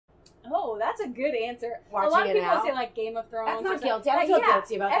Oh, that's a good answer. Watching a lot of it people now? say like Game of Thrones. That's not or guilty. I don't feel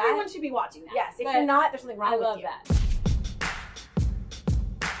guilty about that. Everyone should be watching that. Yes, if you're not, there's something wrong with you. I love that.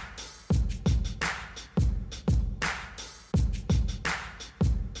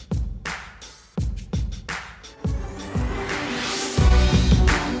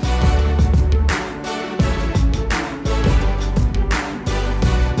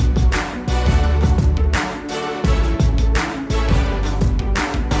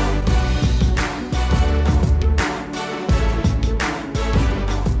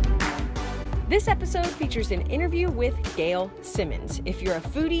 This episode features an interview with Gail Simmons. If you're a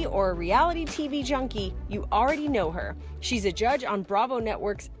foodie or a reality TV junkie, you already know her. She's a judge on Bravo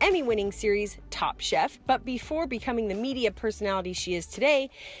Network's Emmy-winning series Top Chef, but before becoming the media personality she is today,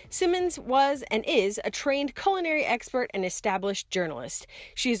 Simmons was and is a trained culinary expert and established journalist.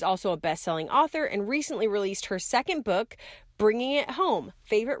 She is also a best-selling author and recently released her second book, Bringing It Home,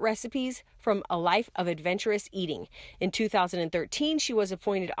 Favorite Recipes from a Life of Adventurous Eating. In 2013, she was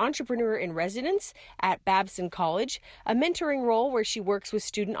appointed Entrepreneur in Residence at Babson College, a mentoring role where she works with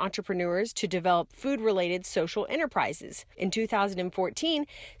student entrepreneurs to develop food-related social enterprises. In 2014,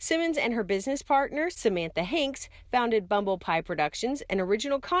 Simmons and her business partner, Samantha Hanks, founded Bumble Pie Productions, an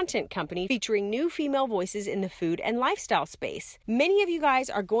original content company featuring new female voices in the food and lifestyle space. Many of you guys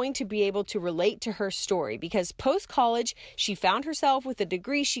are going to be able to relate to her story because post-college, she found herself with a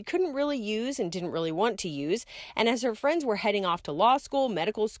degree she couldn't really use and didn't really want to use, and as her friends were heading off to law school,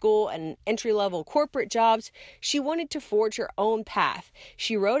 medical school, and entry-level corporate jobs, she wanted to forge her own path.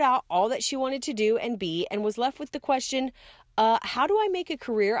 She wrote out all that she wanted to do and be, and was left with the question, how do I make a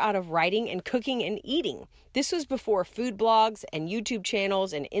career out of writing and cooking and eating? This was before food blogs and YouTube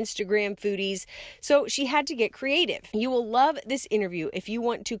channels and Instagram foodies, so she had to get creative. You will love this interview if you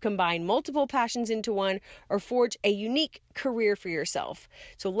want to combine multiple passions into one or forge a unique career for yourself.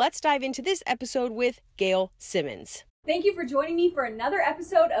 So let's dive into this episode with Gail Simmons. Thank you for joining me for another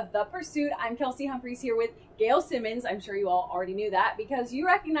episode of The Pursuit. I'm Kelsey Humphreys here with Gail Simmons. I'm sure you all already knew that because you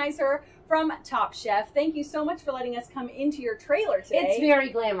recognize her from Top Chef. Thank you so much for letting us come into your trailer today. It's very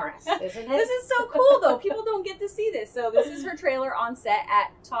glamorous, isn't it? This is so cool, though. People don't get to see this. So this is her trailer on set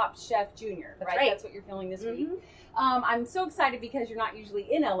at Top Chef Junior, right? That's what you're filming this week. I'm so excited because you're not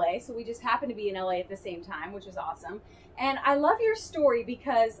usually in LA, so we just happen to be in LA at the same time, which is awesome. And I love your story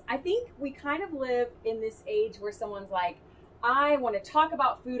because I think we kind of live in this age where someone's like, I want to talk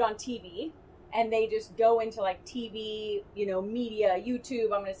about food on TV, and they just go into like TV, you know, media,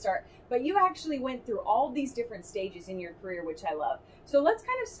 YouTube, I'm going to start. But you actually went through all these different stages in your career, which I love. So let's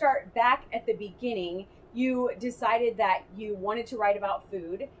kind of start back at the beginning. You decided that you wanted to write about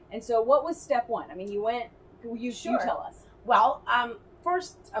food. And so what was step one? I mean, you tell us. Well,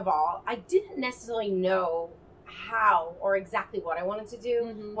 first of all, I didn't necessarily know how or exactly what I wanted to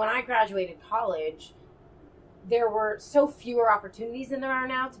do. When I graduated college, there were so fewer opportunities than there are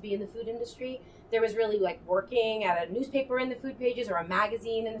now to be in the food industry. There was really like working at a newspaper in the food pages or a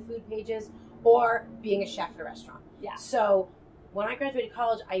magazine in the food pages or being a chef at a restaurant. Yeah. So when I graduated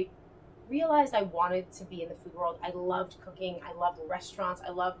college, I realized I wanted to be in the food world. I loved cooking. I loved restaurants.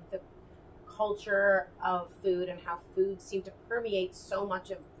 I loved the culture of food and how food seemed to permeate so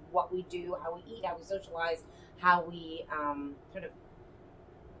much of what we do, how we eat, how we socialize, how we sort of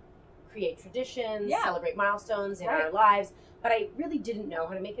create traditions, celebrate milestones in our lives. But I really didn't know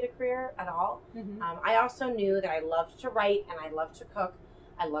how to make it a career at all. I also knew that I loved to write and I loved to cook.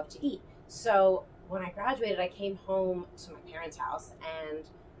 I loved to eat. So when I graduated, I came home to my parents' house and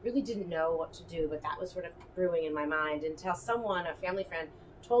really didn't know what to do, but that was sort of brewing in my mind until someone, a family friend,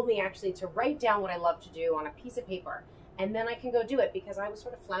 told me actually to write down what I love to do on a piece of paper. And then I can go do it because I was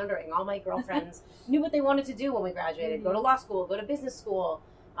sort of floundering. All my girlfriends knew what they wanted to do when we graduated. Go to law school, go to business school,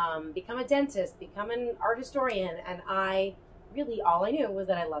 become a dentist, become an art historian. And all I knew was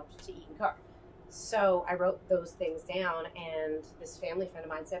that I loved to eat and cook. So I wrote those things down, and this family friend of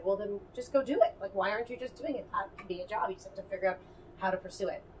mine said, well, then just go do it. Like, why aren't you just doing it? That could be a job. You just have to figure out how to pursue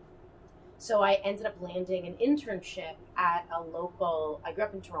it. So I ended up landing an internship at a local, I grew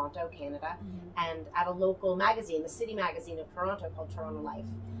up in Toronto, Canada, and at a local magazine, the city magazine of Toronto called Toronto Life.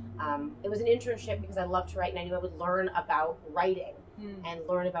 It was an internship because I loved to write and I knew I would learn about writing and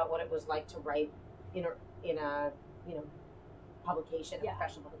learn about what it was like to write in a publication, a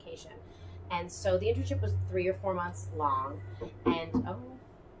professional publication. And so the internship was 3 or 4 months long. And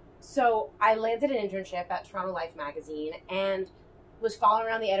so I landed an internship at Toronto Life magazine and was following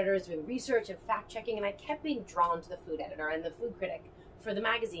around the editors, doing research and fact-checking, and I kept being drawn to the food editor and the food critic for the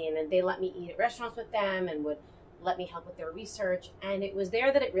magazine, and they let me eat at restaurants with them and would let me help with their research, and it was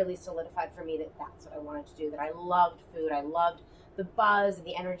there that it really solidified for me that that's what I wanted to do, that I loved food, I loved the buzz and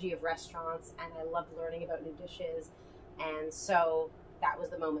the energy of restaurants, and I loved learning about new dishes. And so that was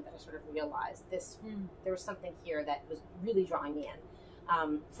the moment that I sort of realized there was something here that was really drawing me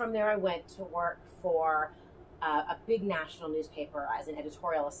in. From there, I went to work for a big national newspaper as an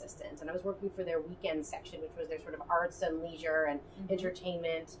editorial assistant, and I was working for their weekend section, which was their sort of arts and leisure and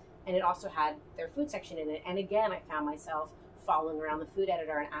entertainment, and it also had their food section in it. And again, I found myself following around the food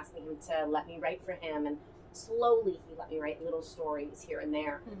editor and asking him to let me write for him, and slowly he let me write little stories here and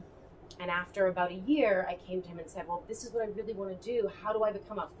there. And after about a year, I came to him and said, well, this is what I really want to do. How do I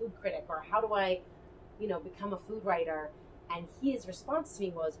become a food critic? Or how do I, become a food writer? And his response to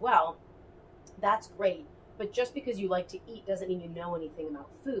me was, well, that's great, but just because you like to eat doesn't mean you know anything about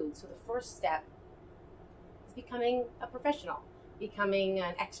food. So the first step is becoming a professional, becoming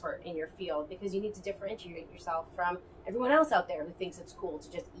an expert in your field, because you need to differentiate yourself from everyone else out there who thinks it's cool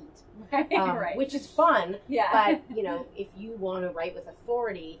to just eat, right. Which is fun. Yeah. But, if you want to write with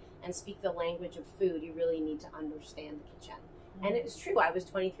authority and speak the language of food, you really need to understand the kitchen. And it was true. I was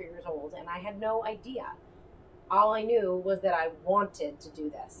 23 years old and I had no idea. All I knew was that I wanted to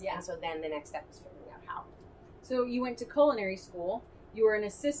do this. Yeah. And so then the next step was figuring out how. So you went to culinary school. You were an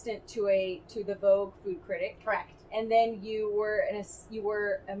assistant to the Vogue food critic. Correct. And then you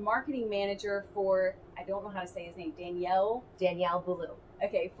were a marketing manager for, I don't know how to say his name, Danielle Boulou.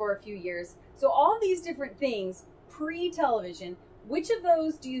 Okay, for a few years. So all of these different things pre-television, which of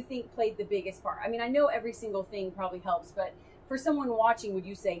those do you think played the biggest part? I mean, I know every single thing probably helps, but for someone watching, would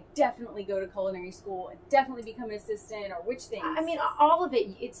you say definitely go to culinary school and definitely become an assistant, or which things? I mean, all of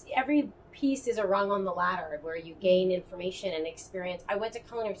it. It's every piece is a rung on the ladder where you gain information and experience. I went to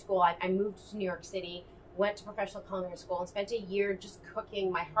culinary school. I moved to New York City, went to professional culinary school, and spent a year just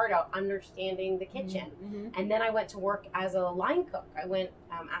cooking my heart out, understanding the kitchen. And then I went to work as a line cook. I went,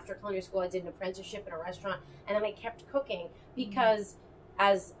 after culinary school, I did an apprenticeship in a restaurant, and then I kept cooking because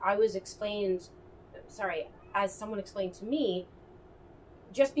as someone explained to me,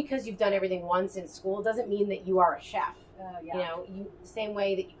 just because you've done everything once in school doesn't mean that you are a chef. Same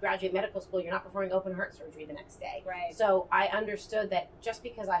way that you graduate medical school, you're not performing open heart surgery the next day. Right. So I understood that just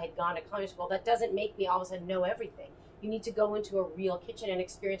because I had gone to culinary school, that doesn't make me all of a sudden know everything. You need to go into a real kitchen and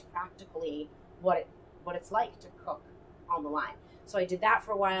experience practically what it's like to cook on the line. So I did that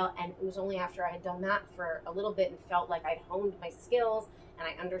for a while, and it was only after I had done that for a little bit and felt like I'd honed my skills and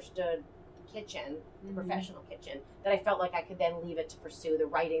I understood the kitchen, the professional kitchen, that I felt like I could then leave it to pursue the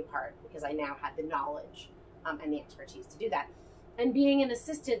writing part, because I now had the knowledge and the expertise to do that. And being an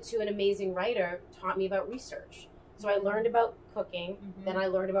assistant to an amazing writer taught me about research. So I learned about cooking, then I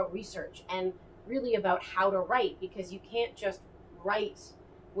learned about research, and really about how to write, because you can't just write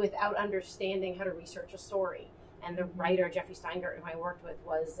without understanding how to research a story. And the writer, Jeffrey Steingart, who I worked with,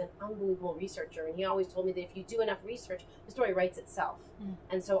 was an unbelievable researcher. And he always told me that if you do enough research, the story writes itself.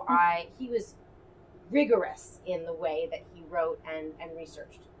 And so he was rigorous in the way that he wrote and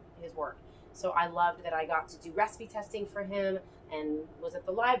researched his work. So I loved that I got to do recipe testing for him, and was at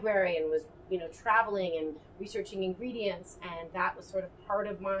the library, and was, traveling and researching ingredients. And that was sort of part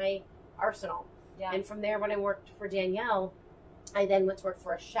of my arsenal. Yeah. And from there, when I worked for Danielle, I then went to work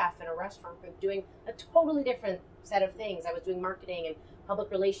for a chef in a restaurant group doing a totally different set of things. I was doing marketing and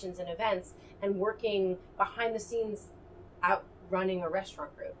public relations and events, and working behind the scenes out running a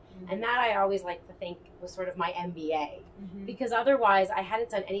restaurant group. And that I always like to think was sort of my MBA, because otherwise I hadn't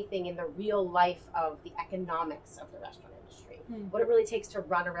done anything in the real life of the economics of the restaurant industry, what it really takes to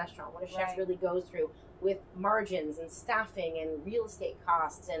run a restaurant, what a chef really goes through with margins and staffing and real estate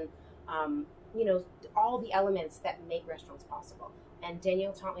costs and all the elements that make restaurants possible. And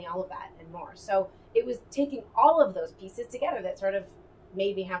Danielle taught me all of that and more. So it was taking all of those pieces together that sort of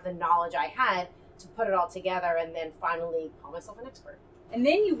made me have the knowledge I had to put it all together, and then finally call myself an expert. And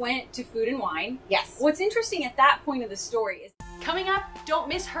then you went to Food and Wine. Yes. What's interesting at that point of the story is, coming up, don't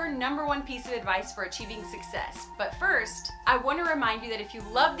miss her #1 piece of advice for achieving success. But first, I want to remind you that if you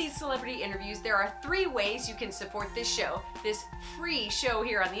love these celebrity interviews, there are 3 ways you can support this show, this free show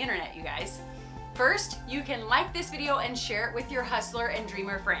here on the internet, you guys. First, you can like this video and share it with your hustler and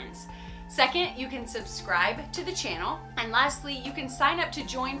dreamer friends. Second, you can subscribe to the channel. And lastly, you can sign up to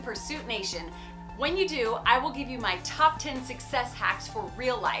join Pursuit Nation. When you do, I will give you my top 10 success hacks for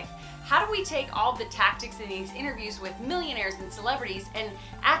real life. How do we take all the tactics in these interviews with millionaires and celebrities and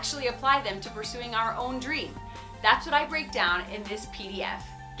actually apply them to pursuing our own dream? That's what I break down in this PDF.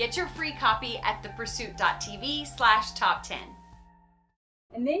 Get your free copy at thepursuit.tv/top10.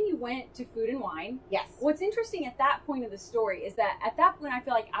 And then you went to Food and Wine. Yes. What's interesting at that point of the story is that at that point, I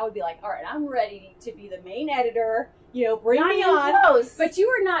feel like I would be like, all right, I'm ready to be the main editor, you know, bring me on. Close. But you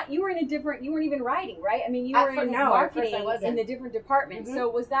were not, you were in a different, you weren't even writing, right? I mean, you were in marketing in the different departments. Mm-hmm. So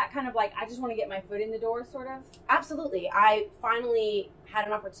was that kind of like, I just want to get my foot in the door sort of? Absolutely. I finally had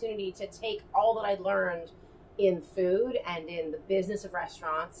an opportunity to take all that I'd learned in food and in the business of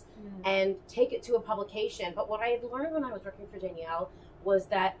restaurants and take it to a publication. But what I had learned when I was working for Danielle was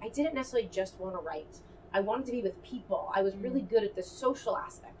that I didn't necessarily just want to write. I wanted to be with people. I was really good at the social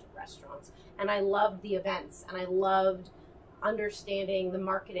aspect of restaurants, and I loved the events, and I loved understanding the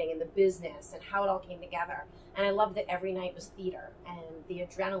marketing and the business and how it all came together. And I loved that every night was theater and the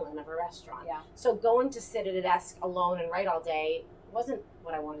adrenaline of a restaurant. Yeah. So going to sit at a desk alone and write all day wasn't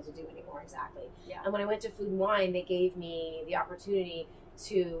what I wanted to do anymore exactly. Yeah. And when I went to Food and Wine, they gave me the opportunity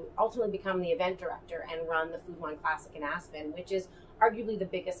to ultimately become the event director and run the Food and Wine Classic in Aspen, which is arguably the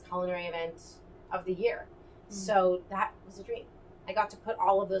biggest culinary event of the year. So that was a dream. I got to put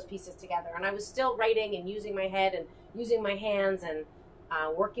all of those pieces together, and I was still writing and using my head and using my hands and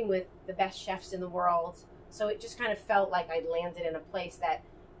working with the best chefs in the world. So it just kind of felt like I'd landed in a place that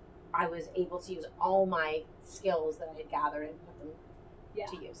I was able to use all my skills that I had gathered and put them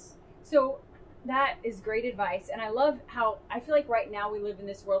to use. So that is great advice. And I love how I feel like right now we live in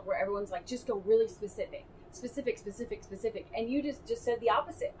this world where everyone's like, just go really specific. And you just said the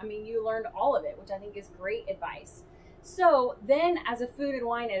opposite. I mean, you learned all of it, which I think is great advice. So then as a Food and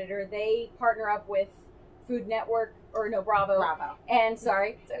Wine editor, they partner up with Food Network, or no, Bravo. And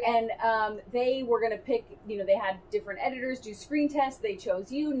sorry. Okay. And they were going to pick, you know, they had different editors do screen tests. They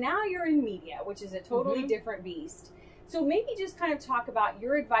chose you. Now you're in media, which is a totally different beast. So maybe just kind of talk about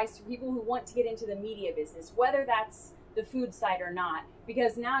your advice for people who want to get into the media business, whether that's the food side or not,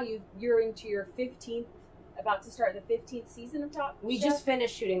 because now you're into your 15th, about to start the 15th season of Top Chef. We just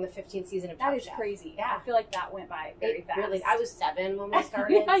finished shooting the 15th season of Top Chef. That is crazy. Yeah. I feel like that went by very fast. Really, I was 7 when we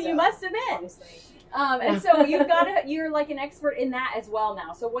started. Yeah, so, you must have been. Honestly. And so you're like an expert in that as well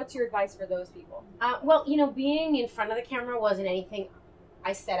now. So what's your advice for those people? Well, you know, being in front of the camera wasn't anything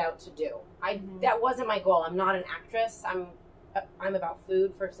I set out to do. That wasn't my goal. I'm not an actress. I'm about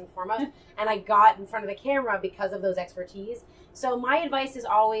food first and foremost. And I got in front of the camera because of those expertise. So my advice is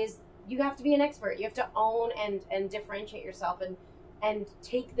always, you have to be an expert. You have to own and differentiate yourself and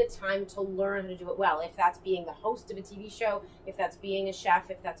take the time to learn how to do it well. If that's being the host of a TV show, if that's being a chef,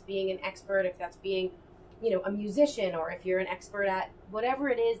 if that's being an expert, if that's being, you know, a musician, or if you're an expert at whatever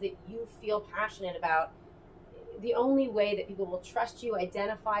it is that you feel passionate about, the only way that people will trust you,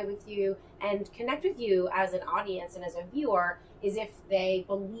 identify with you, and connect with you as an audience and as a viewer is if they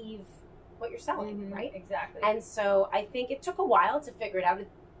believe what you're selling, right? Exactly. And so I think it took a while to figure it out. It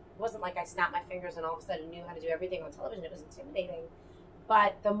wasn't like I snapped my fingers and all of a sudden knew how to do everything on television. It was intimidating.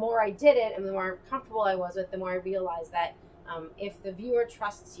 But the more I did it and the more comfortable I was with, the more I realized that if the viewer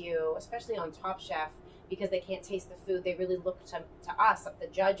trusts you, especially on Top Chef, because they can't taste the food, they really look to us, the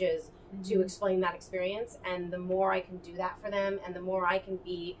judges, to explain that experience. And the more I can do that for them, and the more I can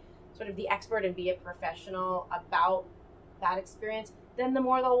be sort of the expert and be a professional about that experience, then the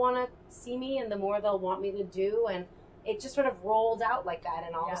more they'll want to see me and the more they'll want me to do. And it just sort of rolled out like that.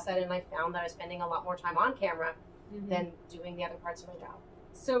 And all of a sudden I found that I was spending a lot more time on camera than doing the other parts of my job.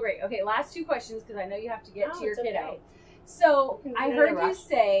 So great. Okay, last 2 questions because I know you have to get to your kiddo. Okay. So I heard you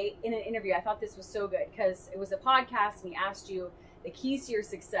say in an interview, I thought this was so good because it was a podcast and he asked you the keys to your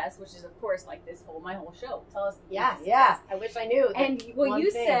success, which is of course like my whole show. Tell us. Yeah. I wish I knew. And well, you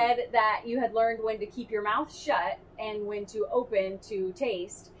said that you had learned when to keep your mouth shut and when to open to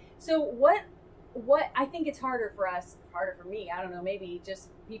taste. So what I think it's harder for me, I don't know, maybe just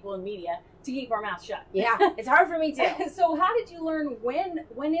people in media, to keep our mouth shut. Yeah, it's hard for me too. So how did you learn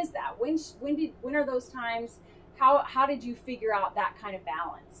when is that? When are those times? How did you figure out that kind of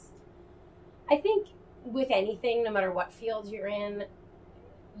balance? I think with anything, no matter what field you're in,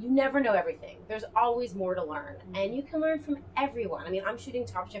 you never know everything. There's always more to learn, and you can learn from everyone. I mean, I'm shooting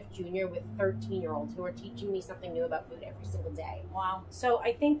Top Chef Junior with 13-year-olds who are teaching me something new about food every single day. Wow. So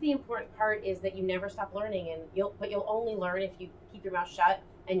I think the important part is that you never stop learning, and you'll only learn if you keep your mouth shut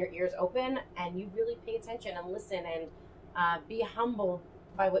and your ears open, and you really pay attention and listen and be humbled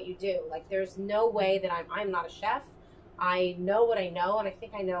by what you do. Like, there's no way that I'm not a chef. I know what I know, and I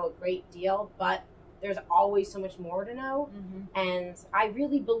think I know a great deal, but there's always so much more to know. And I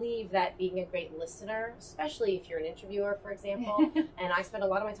really believe that being a great listener, especially if you're an interviewer, for example, and I spend a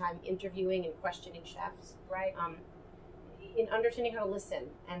lot of my time interviewing and questioning chefs, right? In understanding how to listen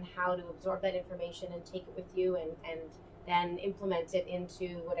and how to absorb that information and take it with you and then implement it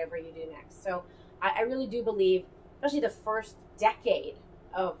into whatever you do next. So I really do believe, especially the first decade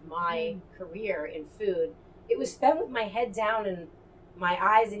of my career in food, it was spent with my head down and my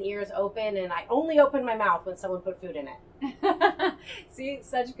eyes and ears open, and I only opened my mouth when someone put food in it. See,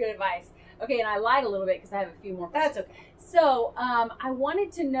 such good advice. Okay, and I lied a little bit because I have a few more questions. That's okay. So I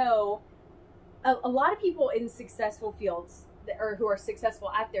wanted to know, a lot of people in successful fields, or who are successful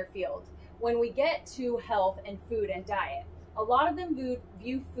at their field, when we get to health and food and diet, a lot of them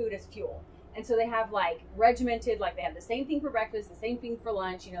view food as fuel. And so they have like regimented, like they have the same thing for breakfast, the same thing for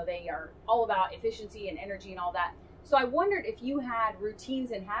lunch. You know, they are all about efficiency and energy and all that. So I wondered if you had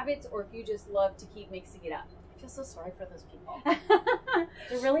routines and habits, or if you just love to keep mixing it up. I feel so sorry for those people.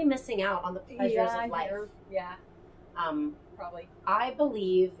 They're really missing out on the pleasures of life. Yeah. Probably. I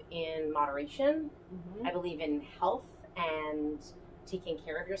believe in moderation. I believe in health and taking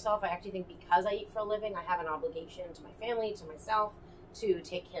care of yourself. I actually think because I eat for a living, I have an obligation to my family, to myself, to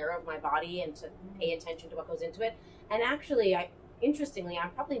take care of my body and to pay attention to what goes into it. And actually, interestingly, I'm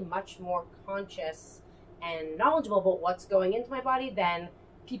probably much more conscious and knowledgeable about what's going into my body than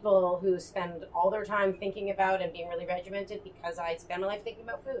people who spend all their time thinking about and being really regimented, because I spend my life thinking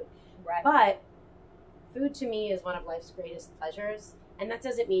about food. Right. But food to me is one of life's greatest pleasures, and that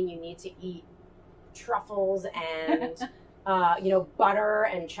doesn't mean you need to eat truffles and butter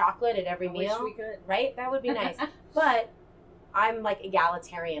and chocolate at every meal. Wish we could. Right? That would be nice. But I'm like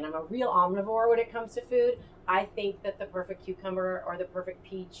egalitarian. I'm a real omnivore when it comes to food. I think that the perfect cucumber or the perfect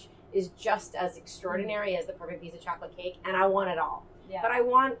peach is just as extraordinary as the perfect piece of chocolate cake, and I want it all. Yeah. But I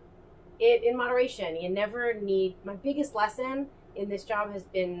want it in moderation. You never need. My biggest lesson in this job has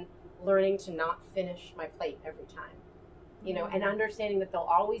been learning to not finish my plate every time, and understanding that there'll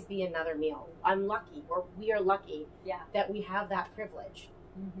always be another meal. I'm lucky, or we are lucky, that we have that privilege.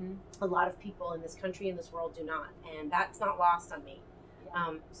 A lot of people in this country, in this world, do not, and that's not lost on me.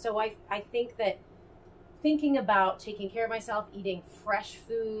 So I think that thinking about taking care of myself, eating fresh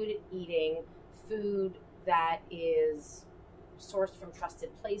food, eating food that is sourced from trusted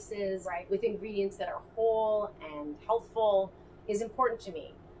places, with ingredients that are whole and healthful, is important to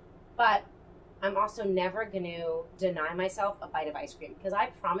me. But I'm also never going to deny myself a bite of ice cream, because I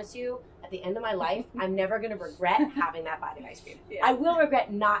promise you, at the end of my life, I'm never going to regret having that bite of ice cream. I will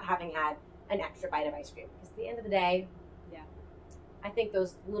regret not having had an extra bite of ice cream, because at the end of the day, I think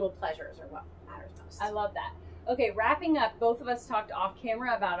those little pleasures are what matters most. I love that. Okay, wrapping up, both of us talked off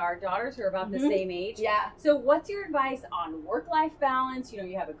camera about our daughters who are about the same age. Yeah. So what's your advice on work-life balance?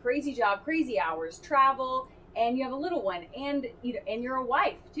 You have a crazy job, crazy hours, travel, and you have a little one, and you're a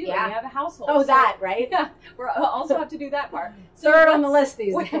wife too, and you have a household. Oh, that, right? Yeah, we also have to do that part. So third on the list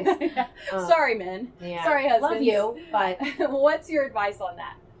these days. Sorry, men. Yeah. Sorry, husbands. Love you, but what's your advice on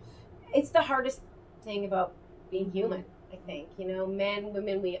that? It's the hardest thing about being human, I think. Men,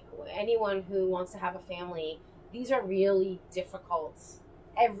 women, anyone who wants to have a family, these are really difficult,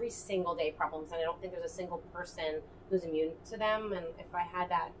 every single day problems, and I don't think there's a single person who's immune to them. And if I had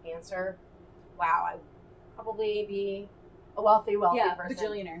that answer, wow, I'd probably be a wealthy person.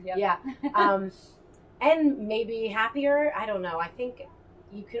 Bajillionaire. Yep. Yeah. And maybe happier. I don't know. I think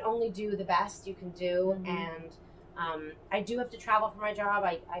you can only do the best you can do. And I do have to travel for my job.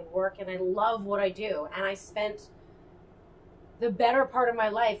 I work and I love what I do. And I spent the better part of my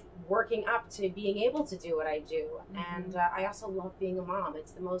life working up to being able to do what I do. And I also love being a mom.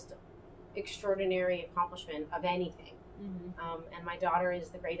 It's the most extraordinary accomplishment of anything. And my daughter is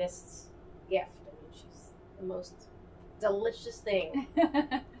the greatest gift. I mean, she's the most delicious thing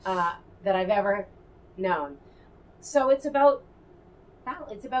that I've ever known. So it's about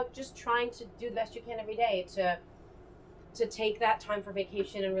balance. It's about just trying to do the best you can every day, to take that time for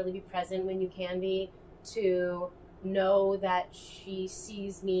vacation and really be present when you can be, to know that she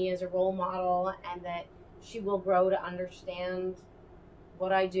sees me as a role model and that she will grow to understand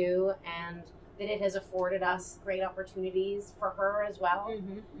what I do, and that it has afforded us great opportunities for her as well.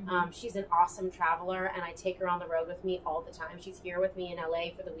 She's an awesome traveler, and I take her on the road with me all the time. She's here with me in LA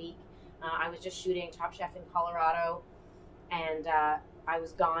for the week. I was just shooting Top Chef in Colorado, and I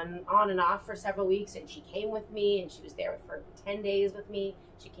was gone on and off for several weeks, and she came with me, and she was there for 10 days with me.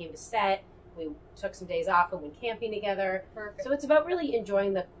 She came to set. We took some days off and went camping together. Perfect. So it's about really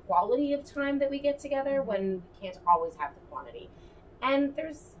enjoying the quality of time that we get together when we can't always have the quantity. And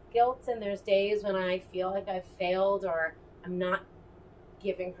there's guilt, and there's days when I feel like I've failed or I'm not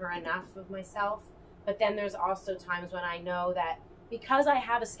giving her enough of myself. But then there's also times when I know that because I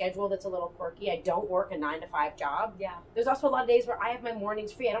have a schedule that's a little quirky, I don't work a 9-to-5 job. Yeah. There's also a lot of days where I have my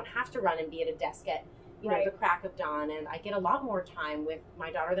mornings free. I don't have to run and be at a desk at the crack of dawn, and I get a lot more time with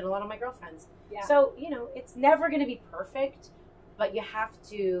my daughter than a lot of my girlfriends. Yeah. So, it's never going to be perfect, but you have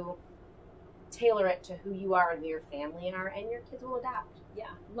to tailor it to who you are and who your family are, and your kids will adapt. Yeah,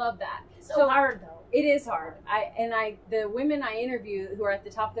 love that. So hard though. It is hard. The women I interview who are at the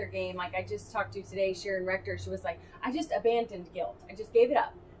top of their game, like I just talked to today, Sharon Rector, she was like, I just abandoned guilt. I just gave it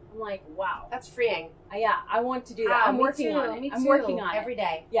up. I'm like, wow. That's freeing. Yeah, I want to do that. I'm working on it. I'm working on it. Every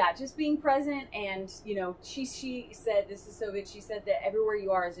day. Yeah, just being present. And, you know, she said, this is so good. She said that everywhere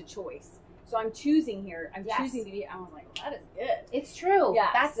you are is a choice. So I'm choosing here. I'm choosing to be. I was like, well, that is good. It's true. Yeah,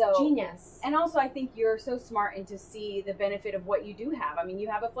 that's genius. And also, I think you're so smart and to see the benefit of what you do have. I mean, you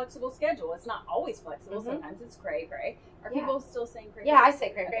have a flexible schedule. It's not always flexible. Sometimes it's cray. Are people still saying cray? Yeah, I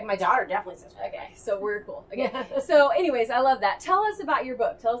say cray. Okay. My daughter definitely says cray. Okay, so we're cool. Okay. So, anyways, I love that. Tell us about your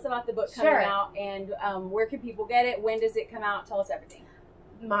book. Tell us about the book coming out, and where can people get it? When does it come out? Tell us everything.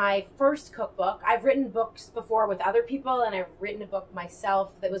 My first cookbook. I've written books before with other people, and I've written a book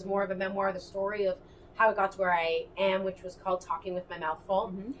myself that was more of a memoir, the story of how I got to where I am, which was called Talking with My Mouth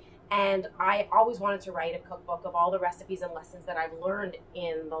Full. And I always wanted to write a cookbook of all the recipes and lessons that I've learned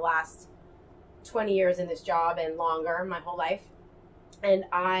in the last 20 years in this job and longer, my whole life. And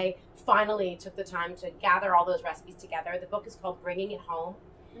I finally took the time to gather all those recipes together. The book is called Bringing It Home,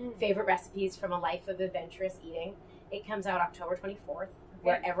 Favorite Recipes from a Life of Adventurous Eating. It comes out October 24th.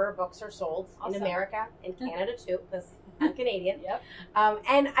 Wherever books are sold in America and Canada too, because I'm Canadian.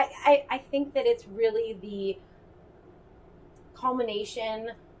 And I think that it's really the culmination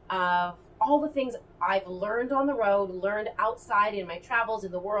of all the things I've learned on the road, learned outside in my travels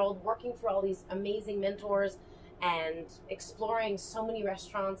in the world, working for all these amazing mentors and exploring so many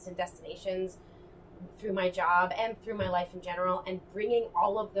restaurants and destinations through my job and through my life in general, and bringing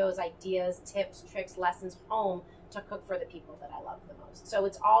all of those ideas, tips, tricks, lessons home to cook for the people that I love the most. So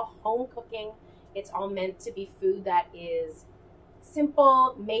it's all home cooking. It's all meant to be food that is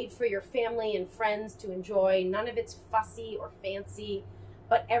simple, made for your family and friends to enjoy. None of it's fussy or fancy,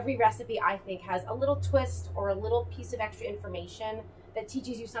 but every recipe I think has a little twist or a little piece of extra information that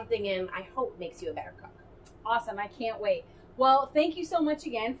teaches you something and I hope makes you a better cook. Awesome. I can't wait. Well, thank you so much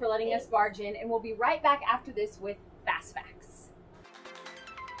again for letting us barge in, and we'll be right back after this with Fast Facts.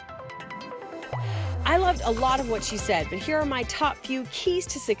 I loved a lot of what she said, but here are my top few keys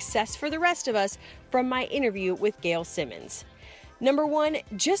to success for the rest of us from my interview with Gail Simmons. Number 1,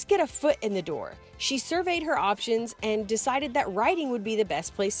 just get a foot in the door. She surveyed her options and decided that writing would be the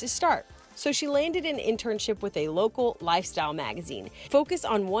best place to start. So she landed an internship with a local lifestyle magazine. Focus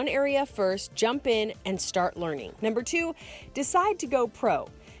on one area first, jump in, and start learning. Number 2, decide to go pro.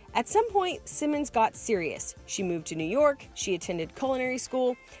 At some point, Simmons got serious. She moved to New York, she attended culinary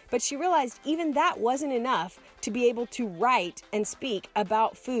school, but she realized even that wasn't enough to be able to write and speak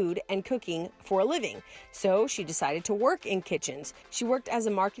about food and cooking for a living. So she decided to work in kitchens. She worked as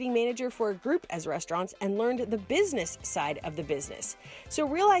a marketing manager for a group as restaurants and learned the business side of the business. So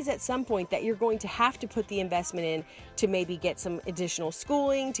realize at some point that you're going to have to put the investment in to maybe get some additional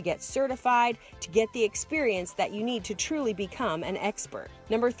schooling, to get certified, to get the experience that you need to truly become an expert.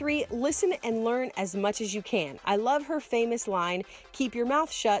 Number 3, listen and learn as much as you can. I love her famous line, keep your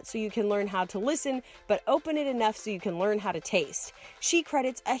mouth shut so you can learn how to listen, but open it enough so you can learn how to taste. She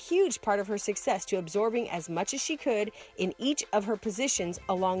credits a huge part of her success to absorbing as much as she could in each of her positions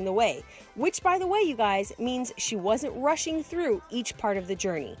along the way, which, by the way, you guys, means she wasn't rushing through each part of the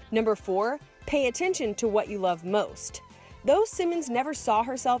journey. Number 4, pay attention to what you love most. Though Simmons never saw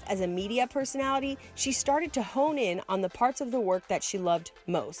herself as a media personality, she started to hone in on the parts of the work that she loved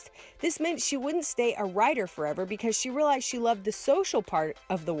most. This meant she wouldn't stay a writer forever because she realized she loved the social part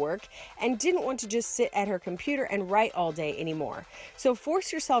of the work and didn't want to just sit at her computer and write all day anymore. So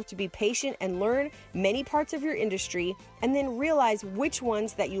force yourself to be patient and learn many parts of your industry, and then realize which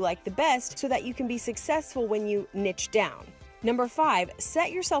ones that you like the best so that you can be successful when you niche down. Number 5,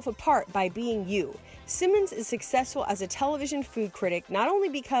 set yourself apart by being you. Simmons is successful as a television food critic not only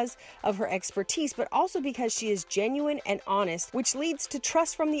because of her expertise, but also because she is genuine and honest, which leads to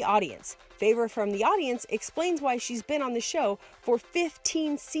trust from the audience. Favor from the audience explains why she's been on the show for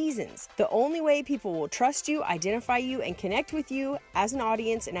 15 seasons. The only way people will trust you, identify you, and connect with you as an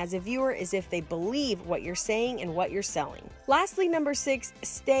audience and as a viewer is if they believe what you're saying and what you're selling. Lastly, number 6,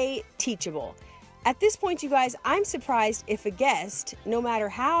 stay teachable. At this point, you guys, I'm surprised if a guest, no matter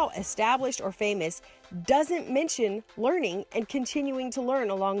how established or famous, doesn't mention learning and continuing to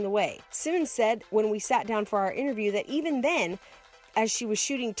learn along the way. Simmons said when we sat down for our interview that even then, as she was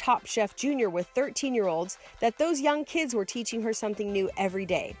shooting Top Chef Junior with 13-year-olds, that those young kids were teaching her something new every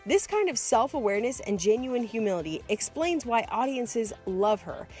day. This kind of self-awareness and genuine humility explains why audiences love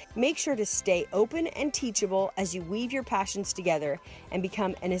her. Make sure to stay open and teachable as you weave your passions together and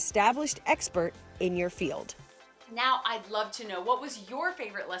become an established expert in your field. Now, I'd love to know, what was your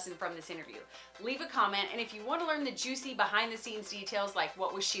favorite lesson from this interview? Leave a comment, and if you want to learn the juicy behind-the-scenes details like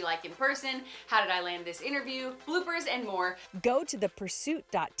what was she like in person, how did I land this interview, bloopers, and more, go to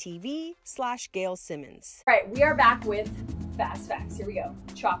thepursuit.tv/Gail Simmons. All right, we are back with Fast Facts. Here we go.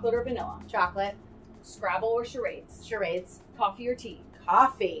 Chocolate or vanilla? Chocolate. Scrabble or charades? Charades. Coffee or tea?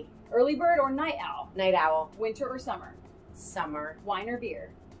 Coffee. Early bird or night owl? Night owl. Winter or summer? Summer. Wine or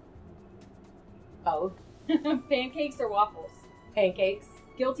beer? Both. Pancakes or waffles? Pancakes.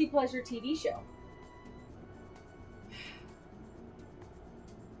 Guilty pleasure TV show?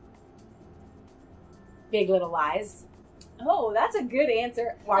 Big Little Lies. Oh, that's a good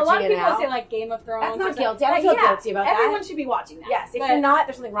answer. Watching a lot of it people now. say like Game of Thrones. That's not or guilty. something. I don't feel Yeah, guilty about that. Everyone should be watching that. Yes, if But you're not,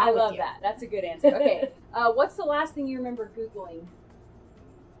 there's something wrong I with love you. that. That's a good answer. Okay. What's the last thing you remember Googling?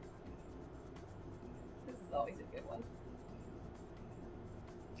 This is always a good one.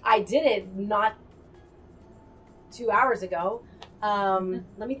 I did it not 2 hours ago.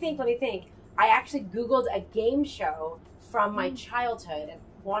 Let me think. I actually Googled a game show from my childhood and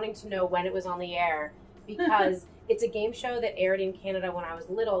wanting to know when it was on the air because it's a game show that aired in Canada when I was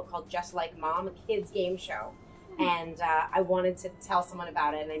little called Just Like Mom, a kids game show. And I wanted to tell someone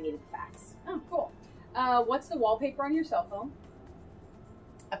about it and I needed the facts. Oh, cool. What's the wallpaper on your cell phone?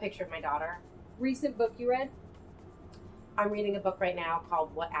 A picture of my daughter. Recent book you read? I'm reading a book right now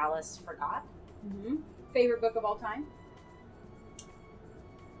called What Alice Forgot. Mm-hmm. Favorite book of all time?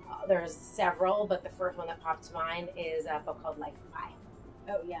 There's several, but the first one that popped to mind is a book called Life of Pi.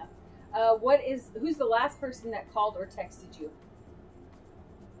 Oh, yeah. Who's the last person that called or texted you?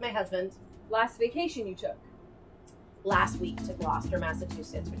 My husband. Last vacation you took? Last week to Gloucester,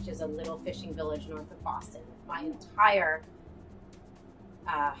 Massachusetts, which is a little fishing village north of Boston. My entire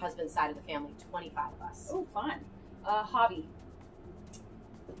husband's side of the family, 25 of us. Oh, fun. Hobby?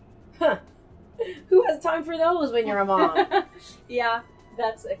 Huh. Who has time for those when you're a mom? Yeah,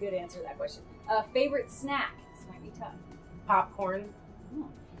 that's a good answer to that question. Favorite snack? This might be tough. Popcorn.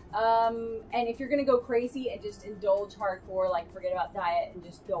 And if you're going to go crazy and just indulge hardcore, like forget about diet and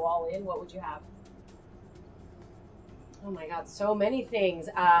just go all in, what would you have? Oh my God, so many things.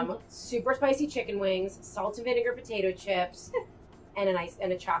 Super spicy chicken wings, salt and vinegar potato chips, and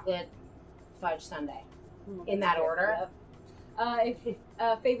a chocolate fudge sundae. In that order.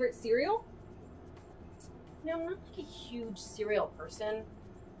 Favorite cereal? No, I'm not like a huge cereal person.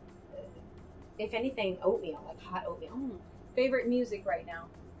 If anything, oatmeal, like hot oatmeal. Favorite music right now?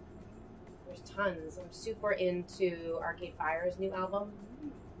 There's tons. I'm super into Arcade Fire's new album.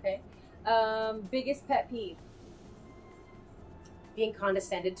 Okay. Biggest pet peeve? Being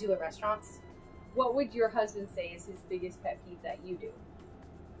condescended to at restaurants. What would your husband say is his biggest pet peeve that you do?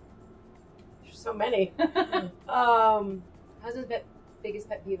 There's so many. Husband's biggest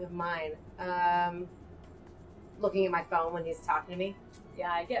pet peeve of mine. Looking at my phone when he's talking to me.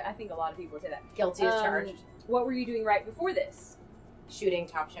 Yeah, I think a lot of people say that. Guilty as charged. What were you doing right before this? Shooting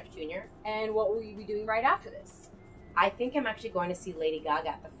Top Chef Junior. And what will you be doing right after this? I think I'm actually going to see Lady Gaga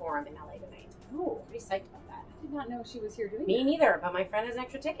at the Forum in LA tonight. Oh, pretty psyched about that. I did not know she was here doing Me that. neither, but my friend has an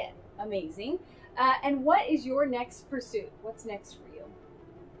extra ticket. Amazing. And what is your next pursuit? What's next for you?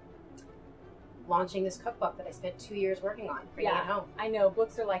 Launching this cookbook that I spent 2 years working on, bringing it home. I know,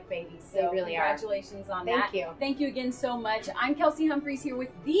 books are like babies, so they really congratulations on that. Thank you. Thank you again so much. I'm Kelsey Humphreys here with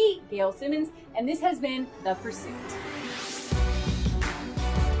the Gail Simmons, and this has been The Pursuit.